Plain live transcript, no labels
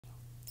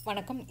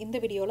வணக்கம். இந்த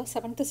வீடியோவில்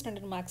 7th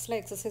standard மேக்ஸில்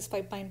எக்ஸசைஸ்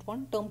 5.1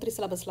 டேர்ம் 3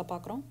 சிலபஸில்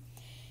பார்க்குறோம்.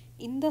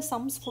 இந்த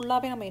சம்ஸ்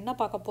ஃபுல்லாகவே நம்ம என்ன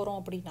பார்க்க போகிறோம்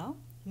அப்படின்னா,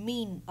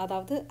 மீன்,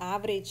 அதாவது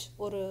ஆவரேஜ்.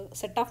 ஒரு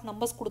செட் ஆஃப்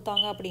நம்பர்ஸ்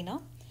கொடுத்தாங்க அப்படின்னா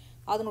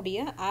அதனுடைய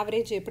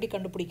ஆவரேஜ் எப்படி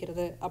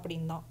கண்டுபிடிக்கிறது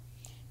அப்படின்னு தான்.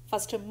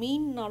 ஃபஸ்ட்டு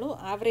மீன்னாலும்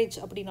ஆவரேஜ்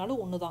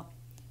அப்படின்னாலும் ஒன்று தான்.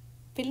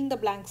 Fill the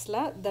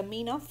பிளாங்க்ஸில் the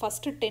mean of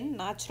first 10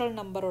 natural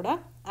நம்பரோட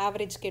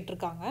ஆவரேஜ்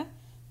கேட்டிருக்காங்க.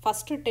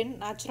 ஃபஸ்ட்டு 10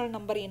 நேச்சுரல்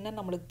நம்பர்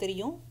என்னன்னு நம்மளுக்கு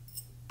தெரியும்.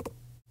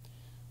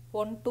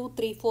 1 2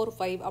 3 4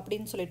 5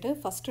 அப்படின்னு சொல்லிட்டு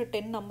ஃபஸ்ட்டு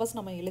 10 நம்பர்ஸ்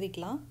நம்ம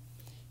எழுதிக்கலாம்.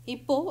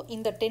 இப்போது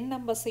இந்த 10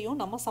 நம்பர்ஸையும்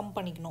நம்ம சம்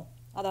பண்ணிக்கணும்,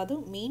 அதாவது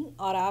மீன்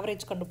ஆர்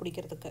ஆவரேஜ்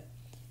கண்டுபிடிக்கிறதுக்கு.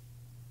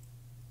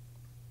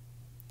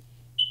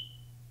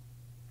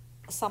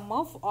 Some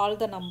of all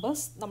the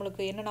numbers,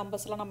 நம்மளுக்கு என்ன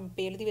நம்பர்ஸ்லாம் நம்ம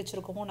இப்போ எழுதி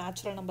வச்சுருக்கோமோ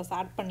நேச்சுரல் நம்பர்ஸ்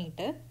ஆட்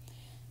பண்ணிவிட்டு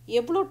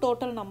எவ்வளோ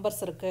டோட்டல்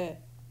நம்பர்ஸ் இருக்குது,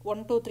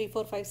 1 2 3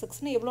 4 5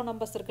 6ன்னு எவ்வளோ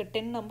நம்பர்ஸ் இருக்குது,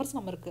 10 நம்பர்ஸ்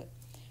நம்ம இருக்குது.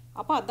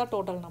 அப்போ அதுதான்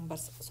total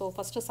numbers. So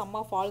first some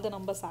of all the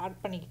numbers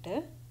add பண்ணிக்கிட்டு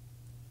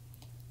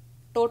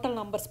டோட்டல்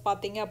நம்பர்ஸ்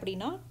பார்த்தீங்க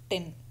அப்படின்னா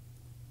 10.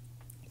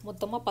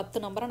 மொத்தமாக 10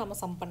 நம்பரை நம்ம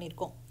சம்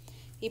பண்ணியிருக்கோம்.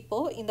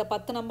 இப்போது இந்த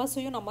 10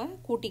 நம்பர்ஸையும் நம்ம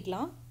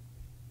கூட்டிக்கலாம்.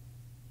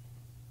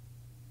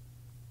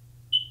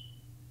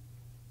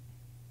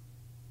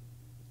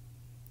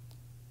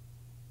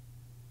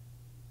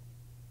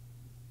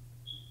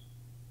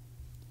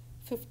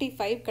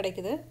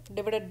 கிடைக்குது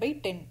டிவைடட் பை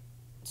 10.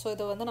 ஸோ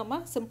இதை வந்து நம்ம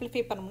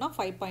சிம்பிளிஃபை பண்ணோம்னா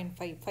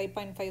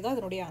 5.5 தான்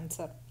இதனுடைய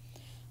ஆன்சர்.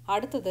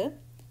 அடுத்தது,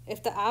 if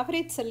the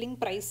average selling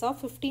price of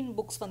 15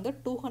 books வந்து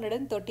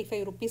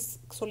 235 rupees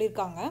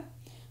சொல்லியிருக்காங்க,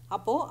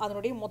 அப்போது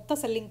அதனுடைய மொத்த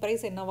செல்லிங்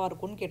ப்ரைஸ் என்னவாக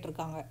இருக்கும்னு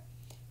கேட்டிருக்காங்க.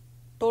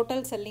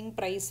 டோட்டல் செல்லிங்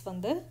ப்ரைஸ்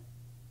வந்து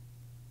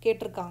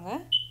கேட்டிருக்காங்க.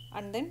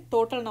 And then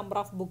total number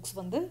of books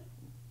வந்து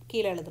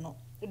கீழே எழுதணும்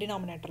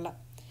டினாமினேட்டரில்.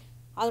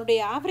 அதனுடைய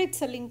ஆவரேஜ்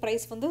செல்லிங்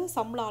ப்ரைஸ் வந்து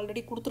சம்மில்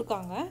ஆல்ரெடி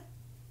கொடுத்துருக்காங்க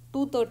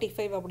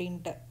 235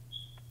 அப்படின்ட்டு.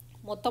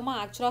 மொத்தமாக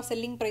ஆக்சுவலாக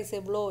செல்லிங் ப்ரைஸ்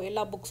எவ்வளோ,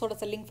 எல்லா புக்ஸோட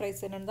செல்லிங்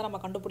ப்ரைஸ் என்னென்னு தான்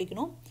நம்ம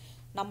கண்டுபிடிக்கணும்.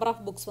 நம்பர்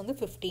ஆஃப் புக்ஸ் வந்து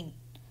 15.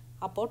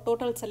 அப்போது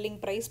டோட்டல் செல்லிங்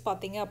ப்ரைஸ்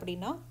பார்த்தீங்க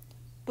அப்படின்னா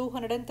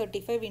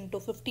 235 into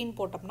 15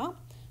 போட்டோம்னா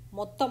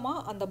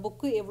மொத்தமாக அந்த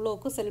புக்கு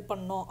எவ்வளோக்கு செல்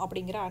பண்ணணும்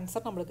அப்படிங்கிற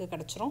ஆன்சர் நம்மளுக்கு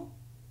கிடச்சிரும்.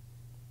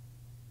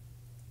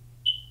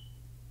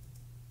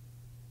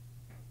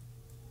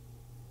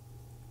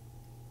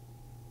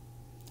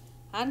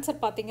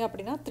 ஆன்சர் பார்த்தீங்க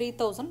அப்படின்னா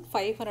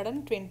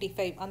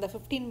 3525. அந்த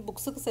 15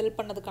 புக்ஸுக்கு செல்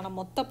பண்ணதுக்கான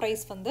மொத்த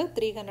ப்ரைஸ் வந்து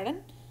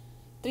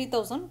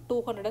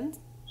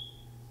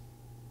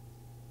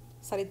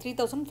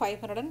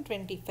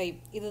 3525.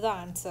 இதுதான்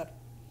ஆன்சர்.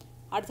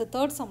 அடுத்து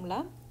தேர்ட் சம்மில்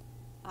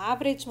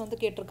ஆவரேஜ் வந்து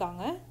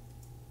கேட்டிருக்காங்க.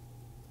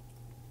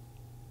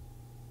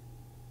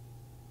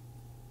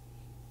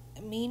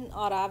 மீன்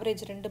ஆர்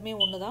ஆவரேஜ் ரெண்டுமே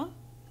ஒன்று தான்.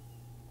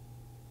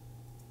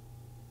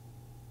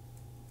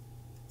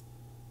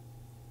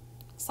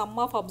 சம்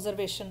ஆஃப்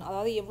அப்சர்வேஷன்,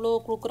 அதாவது எவ்வளோ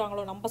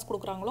கொடுக்குறாங்களோ நம்பர்ஸ்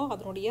கொடுக்குறாங்களோ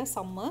அதனுடைய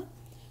சம்மு.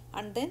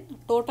 And then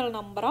total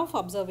number of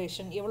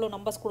observation, எவ்வளோ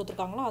நம்பர்ஸ்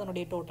கொடுத்துருக்காங்களோ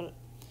அதனுடைய டோட்டல்.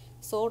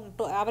 ஸோ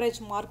ஆவரேஜ்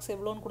மார்க்ஸ்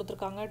எவ்வளோன்னு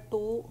கொடுத்துருக்காங்க,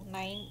 2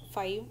 9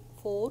 5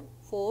 4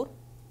 4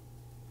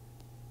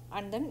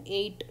 அண்ட் தென்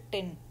 8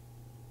 10.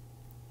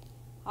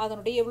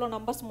 அதனுடைய எவ்வளோ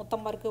நம்பர்ஸ்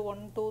மொத்தமாக இருக்குது,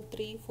 1 2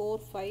 3 4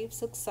 5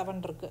 6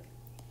 7 இருக்குது.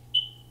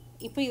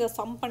 இப்போ இதை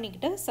சம்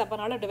பண்ணிக்கிட்டு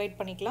 7ஆல் டிவைட்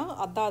பண்ணிக்கலாம்.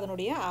 அதுதான்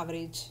அதனுடைய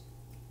ஆவரேஜ்.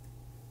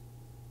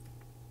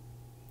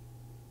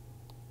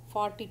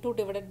 42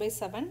 divided by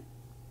 7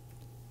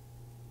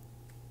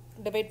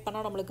 டிவைட்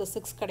பண்ணால் நம்மளுக்கு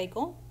 6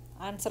 கிடைக்கும்.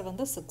 ஆன்சர்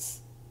வந்து 6.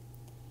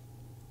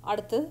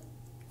 அடுத்து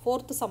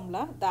ஃபோர்த்து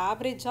சம்மில் the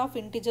average of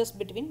integers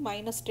between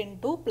 -10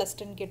 to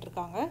 +10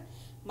 கேட்டிருக்காங்க.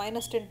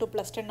 -10 to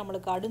 +10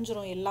 நம்மளுக்கு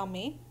அடிஞ்சிரும்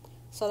எல்லாமே.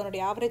 ஸோ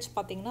அதனுடைய ஆவரேஜ்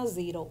பார்த்திங்கன்னா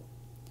 0.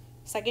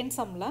 செகண்ட்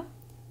சம்மில்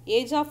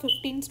age of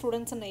 15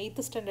 students in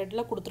 8th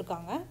standardல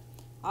கொடுத்துருக்காங்க.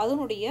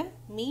 அதனுடைய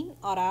மீன்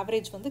ஆர்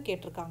ஆவரேஜ் வந்து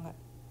கேட்டிருக்காங்க.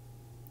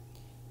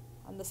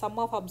 அந்த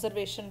சம் ஆஃப்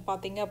அப்சர்வேஷன்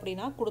பார்த்திங்க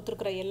அப்படின்னா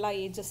கொடுத்துருக்குற எல்லா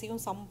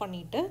ஏஜஸையும் சம்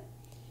பண்ணிவிட்டு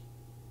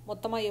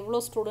மொத்தமாக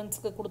எவ்வளோ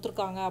ஸ்டூடெண்ட்ஸுக்கு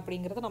கொடுத்துருக்காங்க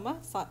அப்படிங்கிறத நம்ம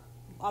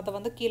அதை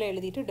வந்து கீழே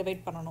எழுதிட்டு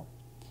டிவைட் பண்ணணும்.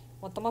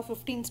 மொத்தமாக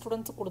 15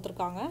 ஸ்டூடெண்ட்ஸுக்கு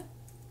கொடுத்துருக்காங்க.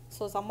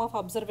 ஸோ சம் ஆஃப்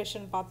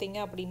அப்சர்வேஷன் பார்த்திங்க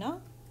அப்படின்னா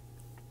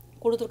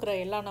கொடுத்துருக்குற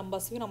எல்லா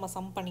நம்பர்ஸையும் நம்ம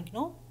சம்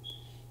பண்ணிக்கணும்.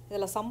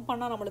 இதில் சம்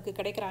பண்ணால் நம்மளுக்கு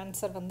கிடைக்கிற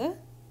ஆன்சர் வந்து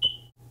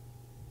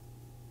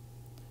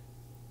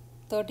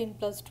 13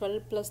 +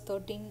 12 +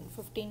 13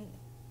 15.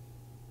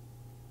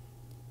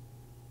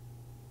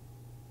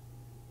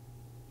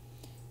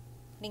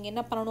 நீங்கள்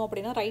என்ன பண்ணணும்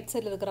அப்படின்னா ரைட்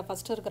சைடில் இருக்கிற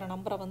ஃபஸ்ட்டு இருக்கிற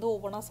நம்பரை வந்து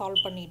ஒவ்வொன்றா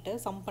சால்வ் பண்ணிவிட்டு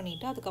சம்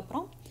பண்ணிவிட்டு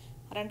அதுக்கப்புறம்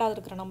ரெண்டாவது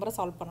இருக்கிற நம்பரை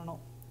சால்வ்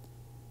பண்ணணும்.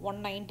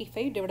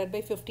 195 டிவைடட்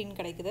பை 15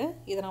 கிடைக்குது.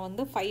 இதை நான்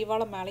வந்து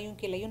 5ஆல் மேலேயும்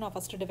கீழேயும் நான்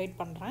ஃபஸ்ட்டு டிவைட்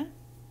பண்ணுறேன்.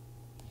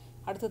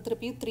 அடுத்து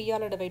திருப்பியும்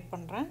 3ஆல் டிவைட்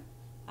பண்ணுறேன்.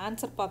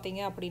 ஆன்சர்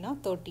பார்த்தீங்க அப்படின்னா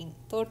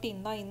 13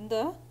 தான் இந்த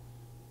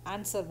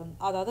ஆன்சர் வந்து,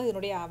 அதாவது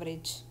இதனுடைய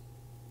ஆவரேஜ்.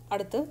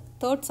 அடுத்து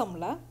தேர்ட்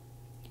சம்மில்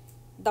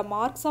த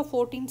marks of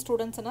 14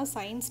 students in a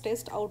science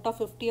test out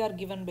of 50 R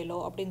given below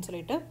அப்படின்னு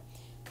சொல்லிட்டு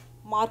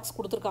மார்க்ஸ்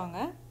கொடுத்துருக்காங்க.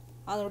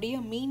 அதனுடைய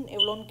மீன்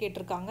எவ்வளோன்னு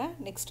கேட்டிருக்காங்க.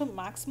 நெக்ஸ்ட்டு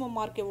மேக்ஸிமம்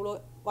மார்க் எவ்வளோ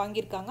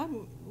வாங்கியிருக்காங்க,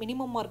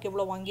 மினிமம் மார்க்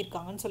எவ்வளோ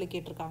வாங்கியிருக்காங்கன்னு சொல்லி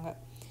கேட்டிருக்காங்க.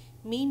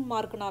 மீன்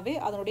மார்க்னாவே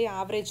அதனுடைய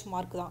ஆவரேஜ்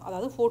மார்க் தான்,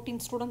 அதாவது 14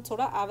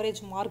 ஸ்டூடெண்ட்ஸோட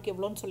ஆவரேஜ் மார்க்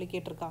எவ்வளோன்னு சொல்லி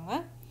கேட்டிருக்காங்க.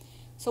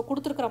 ஸோ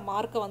கொடுத்துருக்கிற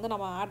மார்க்கை வந்து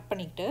நம்ம ஆட்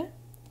பண்ணிக்கிட்டு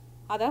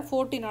அதை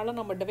 14ஆல்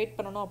நம்ம டிவைட்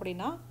பண்ணணும்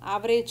அப்படின்னா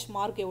ஆவரேஜ்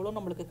மார்க் எவ்வளோ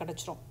நம்மளுக்கு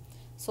கிடச்சிரும்.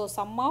 ஸோ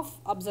சம் ஆஃப்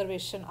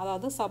அப்சர்வேஷன்,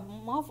 அதாவது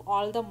some of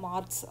all the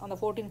marks, அந்த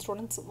 14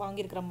 ஸ்டூடெண்ட்ஸ்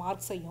வாங்கியிருக்கிற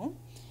மார்க்ஸையும்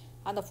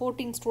அந்த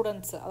 14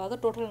 ஸ்டூடெண்ட்ஸ், அதாவது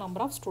total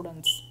number of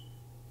students.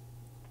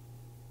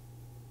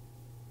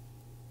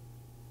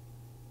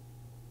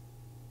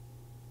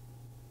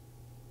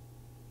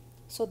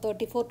 So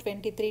 34,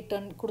 23,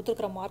 10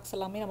 கொடுத்துருக்கிற மார்க்ஸ்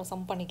எல்லாமே நம்ம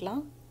சம்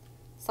பண்ணிக்கலாம்.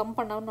 சம்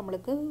பண்ணாலும்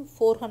நம்மளுக்கு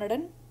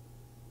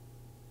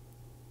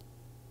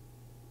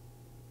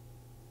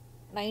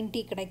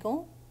 490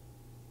 கிடைக்கும்.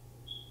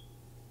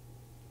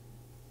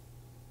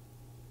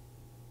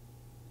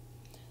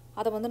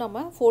 அதை வந்து நம்ம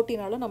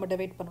 14ஆல் நம்ம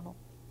டிவைட் பண்ணணும்.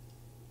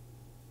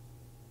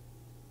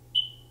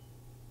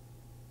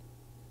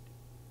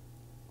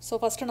 ஸோ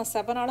ஃபஸ்ட்டு நான்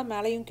 7ஆல்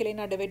மேலேயும் கீழே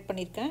நான் டிவைட்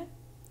பண்ணியிருக்கேன்.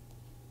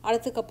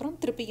 அதுக்கப்புறம்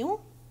திருப்பியும்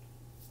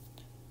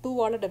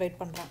 2ஆல் டிவைட்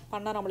பண்ணுறேன்.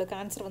 பண்ணால் நம்மளுக்கு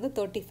ஆன்சர் வந்து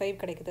 35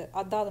 கிடைக்குது.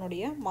 அதுதான்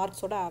அதனுடைய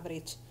மார்க்ஸோட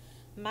ஆவரேஜ்.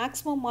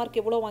 மேக்ஸிமம் மார்க்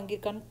எவ்வளோ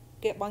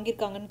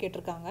வாங்கியிருக்காங்கன்னு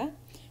கேட்டிருக்காங்க.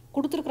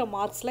 கொடுத்துருக்கிற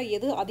மார்க்ஸில்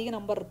எது அதிக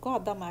நம்பர் இருக்கோ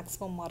அதுதான்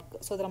மேக்ஸிமம் மார்க்.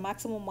 ஸோ இதில்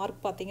மேக்ஸிமம்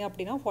மார்க் பார்த்தீங்க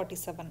அப்படின்னா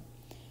 47.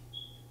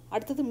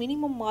 அடுத்தது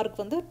மினிமம்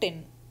மார்க் வந்து 10.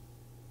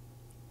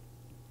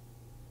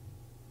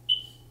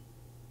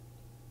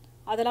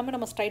 அதெல்லாமே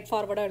நம்ம ஸ்ட்ரைட்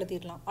ஃபார்வர்டாக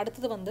எழுதிடலாம்.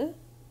 அடுத்தது வந்து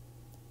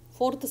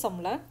 4th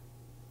சம்மில்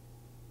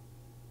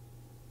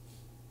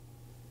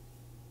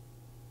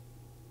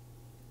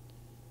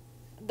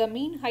the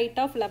mean height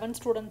of 11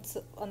 students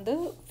வந்து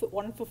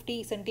 150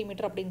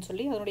 centimeter அப்படின்னு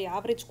சொல்லி அதனுடைய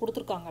ஆவரேஜ்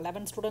கொடுத்துருக்காங்க.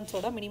 11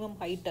 ஸ்டூடெண்ட்ஸோட மினிமம்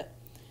ஹைட்டு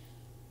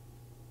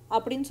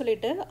அப்படின்னு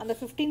சொல்லிட்டு அந்த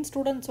 15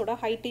 ஸ்டூடெண்ட்ஸோட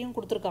ஹைட்டையும்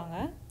கொடுத்துருக்காங்க.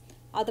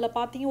 அதில்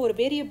பார்த்தீங்க ஒரு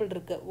வேரியபிள்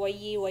இருக்குது,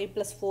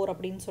 y+4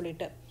 அப்படின்னு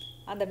சொல்லிட்டு.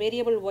 அந்த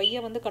வேரியபிள்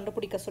ஒய்யை வந்து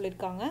கண்டுபிடிக்க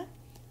சொல்லியிருக்காங்க.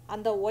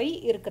 அந்த ஒய்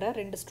இருக்கிற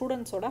 2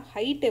 ஸ்டூடெண்ட்ஸோட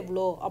ஹைட்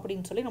எவ்வளோ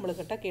அப்படின்னு சொல்லி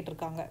நம்மளுக்கிட்ட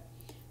கேட்டிருக்காங்க.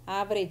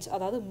 ஆவரேஜ்,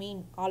 அதாவது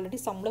மீன் ஆல்ரெடி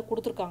சம்மில்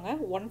கொடுத்துருக்காங்க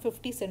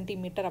 150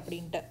 சென்டிமீட்டர்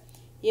அப்படின்ட்டு.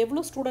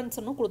 எவ்வளோ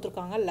ஸ்டூடெண்ட்ஸ்னு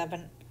கொடுத்துருக்காங்க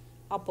 11.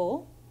 அப்போது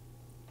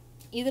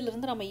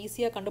இதிலிருந்து நம்ம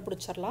ஈஸியாக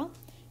கண்டுபிடிச்சிடலாம்.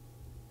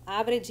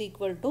 ஆவரேஜ்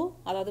ஈக்குவல் டு,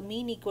 அதாவது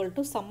மீன் equal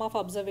to some of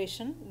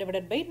observation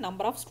divided by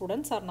number of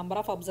students are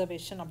number of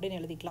observation அப்படின்னு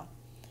எழுதிக்கலாம்.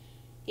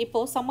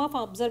 இப்போது சம் ஆஃப்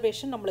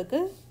அப்சர்வேஷன் நம்மளுக்கு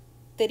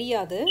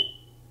தெரியாது,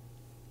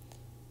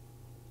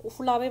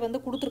 ஃபுல்லாகவே வந்து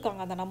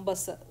கொடுத்துருக்காங்க அந்த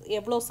நம்பர்ஸ்,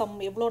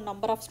 எவ்வளோ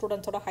நம்பர் ஆஃப்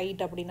ஸ்டூடெண்ட்ஸோட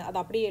ஹைட் அப்படின்னு. அதை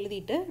அப்படியே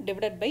எழுதிட்டு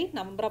divided by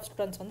number of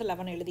students வந்து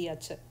 11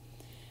 எழுதியாச்சு.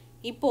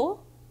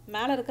 இப்போது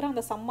மேலே இருக்கிற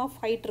அந்த சம் ஆஃப்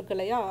ஹைட் இருக்கு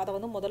இல்லையா, அதை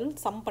வந்து முதல்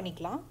சம்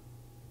பண்ணிக்கலாம்.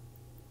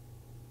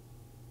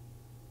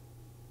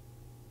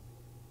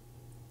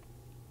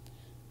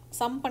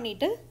 சம்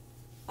பண்ணிவிட்டு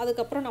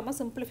அதுக்கப்புறம் நம்ம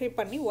சிம்பிளிஃபை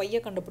பண்ணி ஒய்யை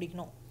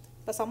கண்டுபிடிக்கணும்.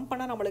 இப்போ சம்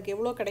பண்ணால் நம்மளுக்கு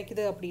எவ்வளோ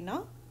கிடைக்குது அப்படின்னா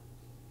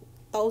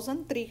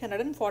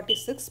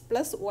 1346 +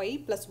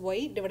 y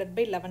டிவைடட்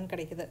பை 11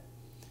 கிடைக்குது.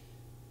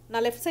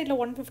 நான் லெஃப்ட் சைடில்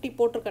 150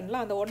 போட்டிருக்கேன்ல,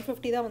 அந்த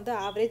 150 தான் வந்து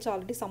ஆவரேஜ்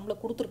ஆல்ரெடி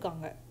சம்மில்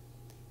கொடுத்துருக்காங்க.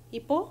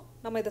 இப்போது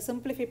நம்ம இதை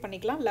சிம்பிளிஃபை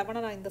பண்ணிக்கலாம்.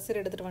 11 நான் இந்த சைடு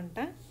எடுத்துகிட்டு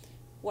வந்துட்டேன்.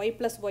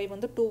 y+y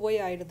வந்து 2y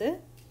ஆகிடுது.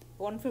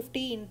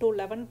 150 ×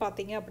 11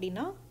 பார்த்தீங்க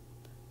அப்படின்னா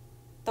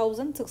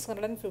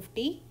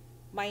 1650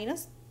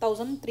 மைனஸ்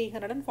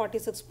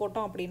 1346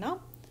 போட்டோம் அப்படின்னா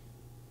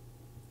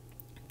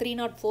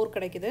 304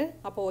 கிடைக்குது.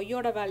 அப்போ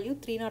ஒய்யோட வேல்யூ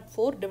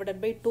 304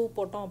 டிவைடட் பை 2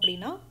 போட்டோம்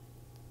அப்படின்னா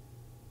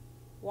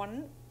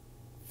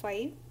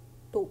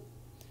 152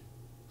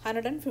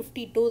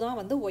 152 தான்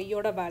வந்து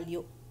ஒய்யோட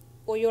வேல்யூ.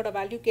 ஒய்யோட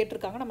வேல்யூ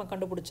கேட்டிருக்காங்க, நம்ம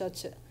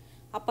கண்டுபிடிச்சாச்சு.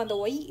 அப்போ அந்த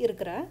ஒய்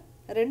இருக்கிற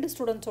 2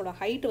 ஸ்டூடெண்ட்ஸோட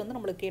ஹைட் வந்து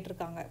நம்மளுக்கு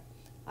கேட்டிருக்காங்க.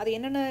 அது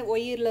என்னென்ன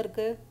ஒய்யில்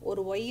இருக்குது,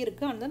 ஒரு ஒய்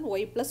இருக்குது அண்ட் தென்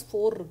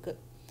y+4 இருக்குது.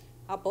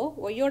 அப்போது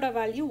ஒய்யோட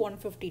வேல்யூ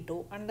 152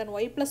 அண்ட் தென்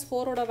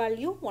y+4ஓட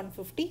வேல்யூ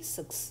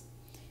 156.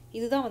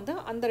 இதுதான் வந்து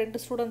அந்த 2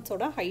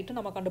 ஸ்டூடெண்ட்ஸோட ஹைட்டு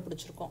நம்ம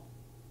கண்டுபிடிச்சிருக்கோம்.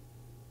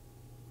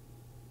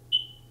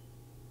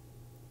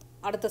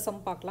 அடுத்த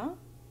சம் பார்க்கலாம்.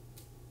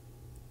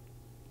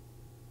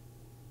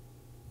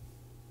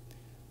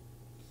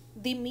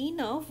 The mean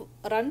of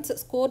runs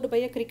scored by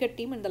a cricket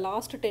team in the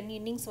last 10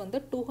 innings வந்து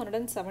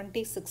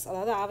 276.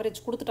 அதாவது ஆவரேஜ்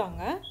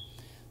கொடுத்துட்டாங்க,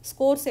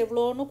 ஸ்கோர்ஸ்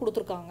எவ்வளோன்னு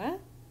கொடுத்துருக்காங்க.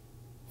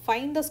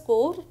 ஃபைண்ட்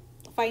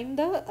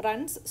த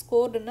ரன்ஸ்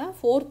ஸ்கோர்டுன்னா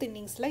 4th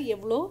இன்னிங்ஸில்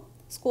எவ்வளோ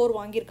ஸ்கோர்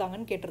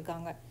வாங்கியிருக்காங்கன்னு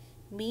கேட்டிருக்காங்க.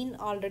 மீன்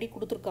ஆல்ரெடி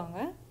கொடுத்துருக்காங்க.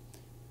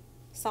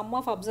 Some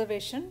of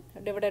observation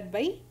divided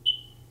by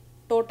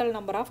total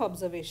number of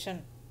observation,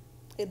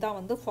 இதுதான்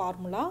வந்து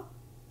ஃபார்முலா.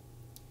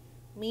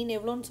 மீன்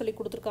எவ்வளோன்னு சொல்லி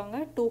கொடுத்துருக்காங்க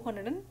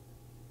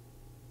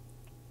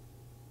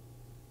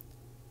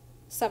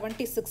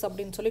 276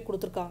 அப்படின்னு சொல்லி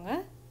கொடுத்துருக்காங்க.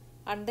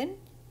 அண்ட் தென்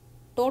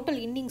டோட்டல்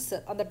இன்னிங்ஸ்,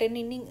 அந்த 10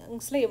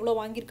 இன்னிங்ஸில் எவ்வளோ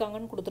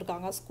வாங்கியிருக்காங்கன்னு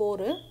கொடுத்துருக்காங்க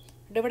ஸ்கோரு,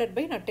 டிவைடட்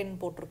பை நான் 10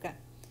 போட்டிருக்கேன்.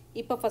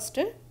 இப்போ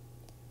ஃபஸ்ட்டு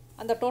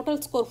அந்த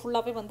டோட்டல் ஸ்கோர்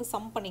ஃபுல்லாகவே வந்து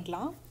சம்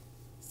பண்ணிக்கலாம்.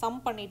 சம்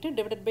பண்ணிவிட்டு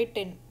டிவைடட் பை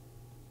 10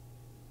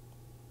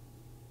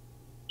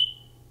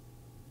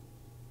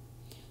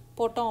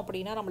 போட்டோம்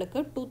அப்படின்னா நம்மளுக்கு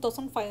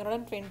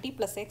 2520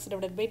 + x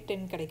டிவைடட் பை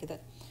 10 கிடைக்குது.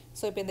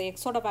 ஸோ இப்போ இந்த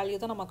எக்ஸோட வேல்யூ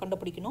தான் நம்ம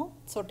கண்டுபிடிக்கணும்.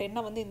 ஸோ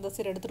 10 வந்து இந்த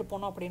சைடு எடுத்துகிட்டு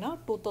போனோம் அப்படின்னா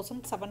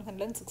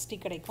 2760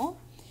 கிடைக்கும்.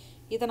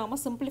 இதை நம்ம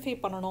சிம்பிளிஃபை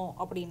பண்ணணும்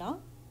அப்படின்னா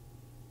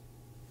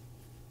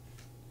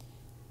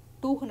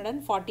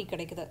 240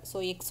 கிடைக்குது. ஸோ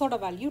எக்ஸோட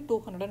வேல்யூ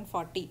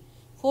 240.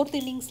 4th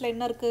இன்னிங்ஸில்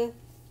என்ன இருக்குது,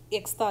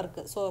 எக்ஸ் தான்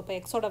இருக்குது. ஸோ இப்போ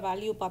எக்ஸோட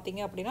வேல்யூ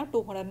பார்த்தீங்க அப்படின்னா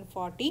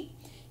 240.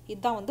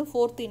 இதுதான் வந்து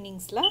 4th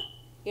இன்னிங்ஸில்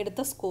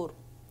எடுத்த ஸ்கோர்.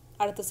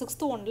 அடுத்து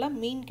 6th ஒன்ல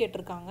மீன்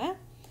கேட்டிருக்காங்க.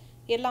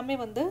 எல்லாமே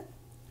வந்து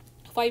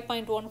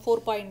 5.1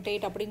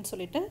 4.8 அப்படின்னு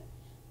சொல்லிட்டு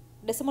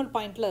டெசிமல்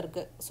பாயிண்டில்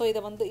இருக்குது. ஸோ இதை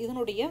வந்து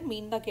இதனுடைய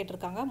மீன் தான்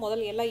கேட்டிருக்காங்க.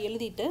 முதல்ல எல்லாம்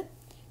எழுதிட்டு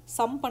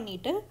சம்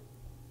பண்ணிவிட்டு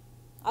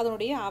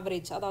அதனுடைய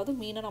ஆவரேஜ், அதாவது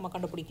மீனை நம்ம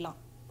கண்டுபிடிக்கலாம்.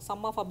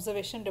 Some of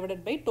observation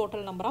divided by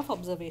total number of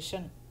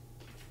observation.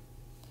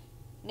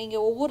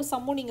 நீங்கள் ஒவ்வொரு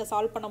சம்மும் நீங்கள்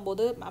சால்வ்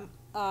பண்ணும்போது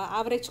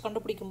ஆவரேஜ்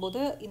கண்டுபிடிக்கும்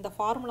போது இந்த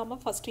ஃபார்முலாவை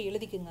first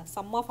எழுதிக்குங்க.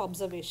 Some of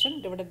observation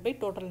divided by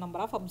total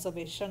number of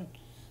observation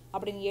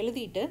அப்படின்னு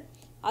எழுதிட்டு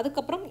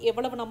அதுக்கப்புறம்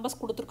எவ்வளவு நம்பர்ஸ்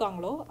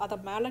கொடுத்துருக்காங்களோ அதை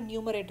மேலே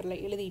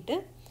நியூமரேட்டரில் எழுதிட்டு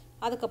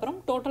அதுக்கப்புறம்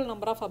டோட்டல்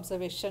நம்பர் ஆஃப்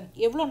அப்சர்வேஷன்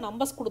எவ்வளோ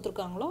நம்பர்ஸ்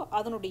கொடுத்துருக்காங்களோ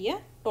அதனுடைய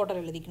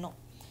டோட்டல் எழுதிக்கணும்.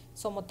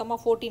 ஸோ மொத்தமாக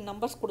 14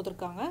 நம்பர்ஸ்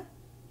கொடுத்துருக்காங்க.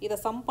 இதை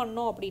சம்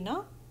பண்ணோம் அப்படின்னா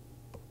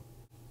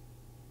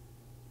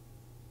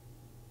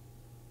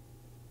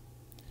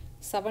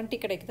 70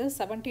 கிடைக்குது.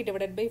 70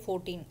 டிவைடட் பை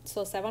 14. ஸோ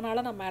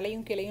 7ஆல் நான்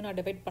மேலேயும் கீழேயும் நான்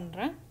டிவைட்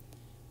பண்ணுறேன்.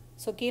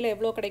 ஸோ கீழே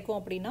எவ்வளோ கிடைக்கும்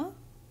அப்படின்னா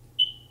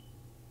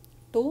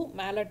 2,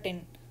 மேலே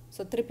 10.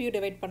 ஸோ திருப்பியும்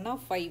டிவைட் பண்ணால்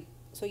 5.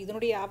 ஸோ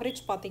இதனுடைய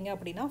ஆவரேஜ் பார்த்தீங்க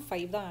அப்படின்னா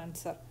 5 தான்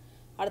ஆன்சர்.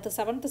 அடுத்து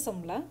 7th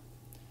சம்மில்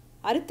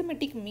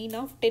arithmetic mean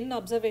of 10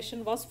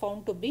 observation was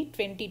found to be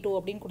 22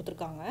 அப்படின்னு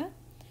கொடுத்துருக்காங்க.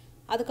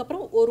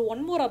 அதுக்கப்புறம் ஒரு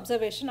 1 more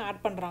அப்சர்வேஷன்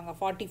ஆட் பண்ணுறாங்க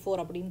 44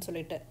 அப்படின்னு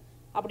சொல்லிட்டு.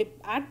 அப்படி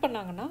ஆட்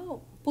பண்ணாங்கன்னா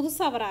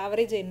புதுசாக வர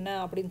ஆவரேஜ் என்ன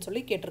அப்படின்னு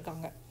சொல்லி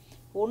கேட்டிருக்காங்க.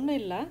 ஒன்றும்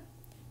இல்லை,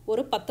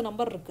 ஒரு 10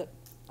 நம்பர் இருக்குது.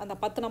 அந்த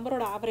 10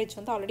 நம்பரோட ஆவரேஜ்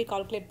வந்து ஆல்ரெடி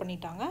கால்குலேட்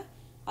பண்ணிட்டாங்க.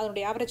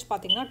 அதனுடைய ஆவரேஜ்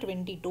பார்த்தீங்கன்னா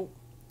 22.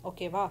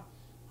 ஓகேவா?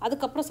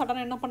 அதுக்கப்புறம்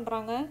சடனாக என்ன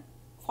பண்ணுறாங்க,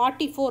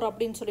 44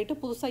 அப்படின்னு சொல்லிட்டு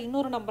புதுசாக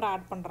இன்னொரு நம்பரை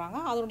ஆட் பண்ணுறாங்க.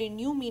 அதனுடைய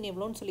நியூ மீன்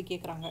எவ்வளோன்னு சொல்லி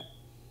கேட்குறாங்க.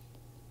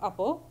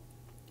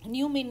 அப்போது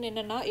நியூ மீன்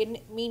என்னென்னா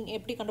மீன்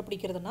எப்படி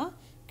கண்டுபிடிக்கிறதுனா,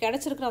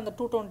 கிடச்சிருக்கிற அந்த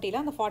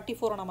 220ல் அந்த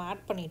 44 நம்ம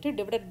ஆட் பண்ணிவிட்டு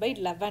டிவைடட் பை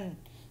 11.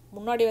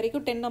 முன்னாடி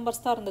வரைக்கும் 10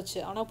 நம்பர்ஸ் தான் இருந்துச்சு.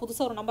 ஆனால்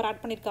புதுசாக ஒரு நம்பர்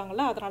ஆட்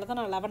பண்ணியிருக்காங்களா, அதனால தான்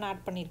நான் 11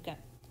 ஆட் பண்ணியிருக்கேன்.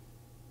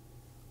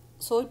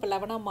 ஸோ இப்போ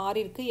 11ஆக மாறி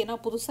இருக்குது. ஏன்னா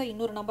புதுசாக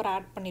இன்னொரு நம்பர்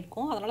ஆட்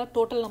பண்ணியிருக்கோம். அதனால்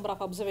டோட்டல் நம்பர்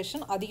ஆஃப்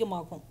அப்சர்வேஷன்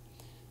அதிகமாகும்.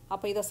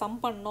 அப்போ இதை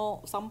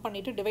சம்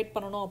பண்ணிவிட்டு டிவைட்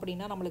பண்ணணும்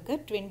அப்படின்னா நம்மளுக்கு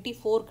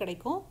 24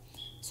 கிடைக்கும்.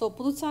 ஸோ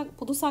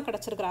புதுசாக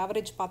கிடச்சிருக்கிற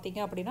ஆவரேஜ் பார்த்தீங்க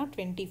அப்படின்னா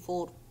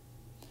 24.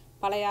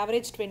 பழைய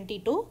ஆவரேஜ்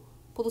 22,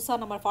 புதுசாக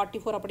நம்ம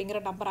 44 அப்படிங்கிற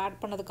நம்பர்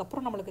ஆட்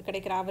பண்ணதுக்கப்புறம் நம்மளுக்கு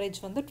கிடைக்கிற ஆவரேஜ்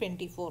வந்து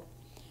 24.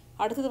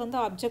 அடுத்தது வந்து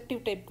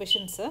அப்ஜெக்டிவ் டைப்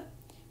கொஷின்ஸு.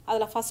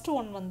 அதில் ஃபஸ்ட்டு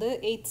ஒன் வந்து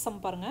 8th சம்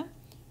பாருங்கள்.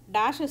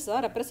 Dash is a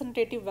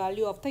representative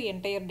value of the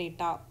entire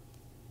data.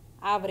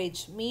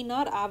 Average, mean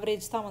R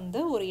average தான் வந்து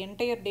ஒரு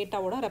என்டையர்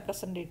டேட்டாவோட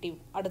ரெப்ரசன்டேட்டிவ்.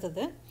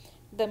 அடுத்தது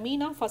த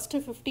மீன் ஆஃப்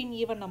ஃபஸ்ட்டு 15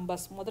 ஈவன்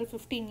நம்பர்ஸ். முதல்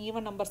 15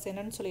 ஈவன் நம்பர்ஸ்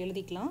என்னன்னு சொல்லி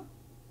எழுதிக்கலாம்.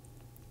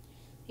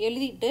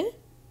 எழுதிட்டு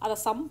அதை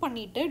சம்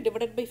பண்ணிவிட்டு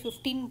டிவைடட் பை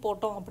 15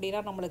 போட்டோம்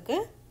அப்படின்னா நம்மளுக்கு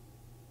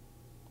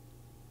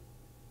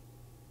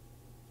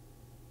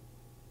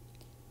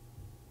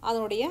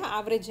அதனுடைய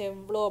ஆவரேஜ்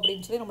எவ்வளோ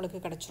அப்படின்னு சொல்லி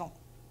நம்மளுக்கு கிடச்சிரும்.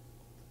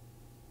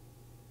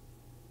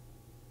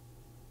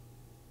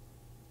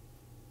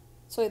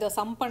 ஸோ இதை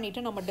சம்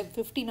பண்ணிவிட்டு நம்ம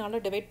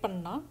 15ஆல் டிவைட்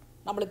பண்ணால்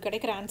நம்மளுக்கு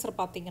கிடைக்கிற ஆன்சர்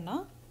பார்த்திங்கன்னா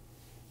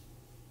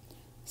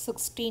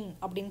 16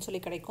 அப்படின்னு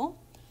சொல்லி கிடைக்கும்.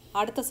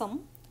 அடுத்த some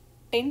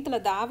 10th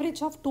the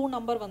average of 2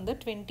 number வந்து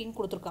 20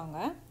 கொடுத்துருக்காங்க.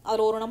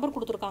 அதில் ஒரு நம்பர்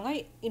கொடுத்துருக்காங்க,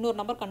 இன்னொரு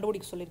நம்பர்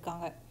கண்டுபிடிக்க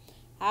சொல்லியிருக்காங்க.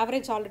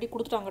 ஆவரேஜ் ஆல்ரெடி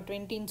கொடுத்துட்டாங்க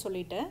 20ன்னு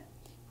சொல்லிட்டு.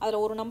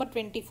 அதில் ஒரு நம்பர்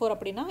 24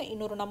 அப்படின்னா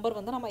இன்னொரு நம்பர்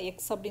வந்து நம்ம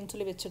எக்ஸ் அப்படின்னு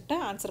சொல்லி வச்சுட்டு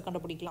ஆன்சர்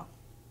கண்டுபிடிக்கலாம்.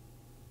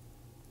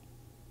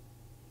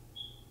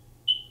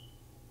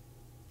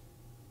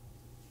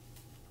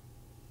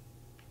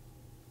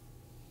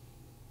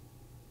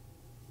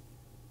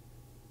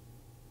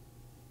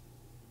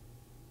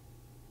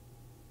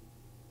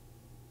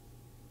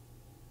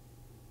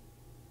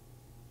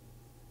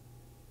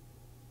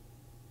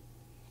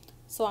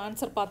 ஸோ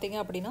ஆன்சர் பார்த்தீங்க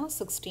அப்படின்னா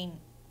 16.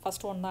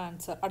 ஃபஸ்ட் ஒன் தான்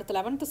ஆன்சர். அடுத்து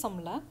 11th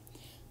சம்மில்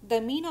த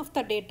மீன் ஆஃப்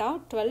த டேட்டா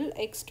 12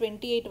 x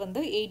 28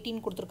 வந்து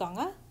 18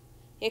 கொடுத்துருக்காங்க.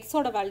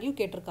 எக்ஸோட வேல்யூ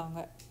கேட்டிருக்காங்க.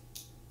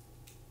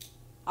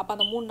 அப்போ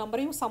அந்த 3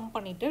 நம்பரையும் சம்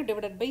பண்ணிவிட்டு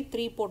டிவைடட் பை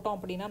 3 போட்டோம்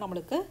அப்படின்னா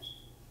நம்மளுக்கு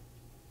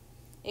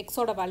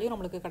எக்ஸோட வேல்யூ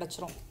நம்மளுக்கு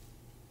கிடச்சிரும்.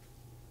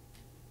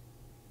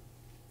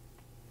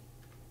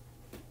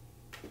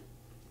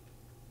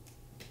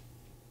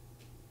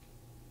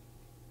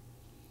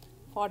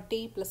 (40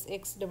 +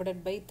 x divided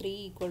by 3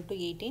 =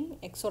 18.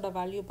 எக்ஸோட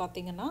வேல்யூ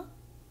பார்த்தீங்கன்னா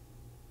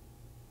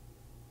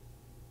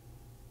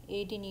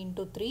 18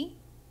 into 3,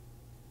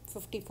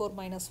 54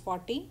 minus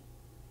 40,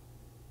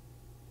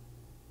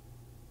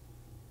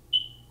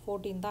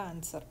 14 தான்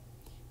ஆன்சர்.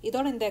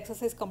 இதோட இந்த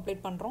எக்ஸசைஸ்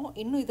கம்ப்ளீட் பண்ணுறோம்.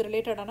 இன்னும் இது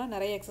ரிலேட்டடான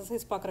நிறைய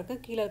எக்ஸசைஸ் பார்க்குறக்கு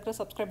கீழே இருக்கிற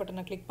சப்ஸ்கிரைப்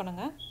பட்டனை கிளிக்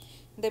பண்ணுங்கள்.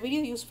 இந்த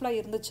வீடியோ யூஸ்ஃபுல்லாக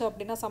இருந்துச்சு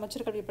அப்படின்னா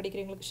சமச்சீர் கல்வி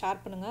படிக்கிறவங்களுக்கு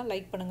ஷேர் பண்ணுங்கள்,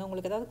 லைக் பண்ணுங்கள்.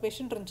 உங்களுக்கு ஏதாவது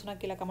கொஷின் இருந்துச்சுன்னா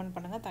கீழே கமெண்ட்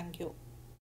பண்ணுங்கள். தேங்க்யூ.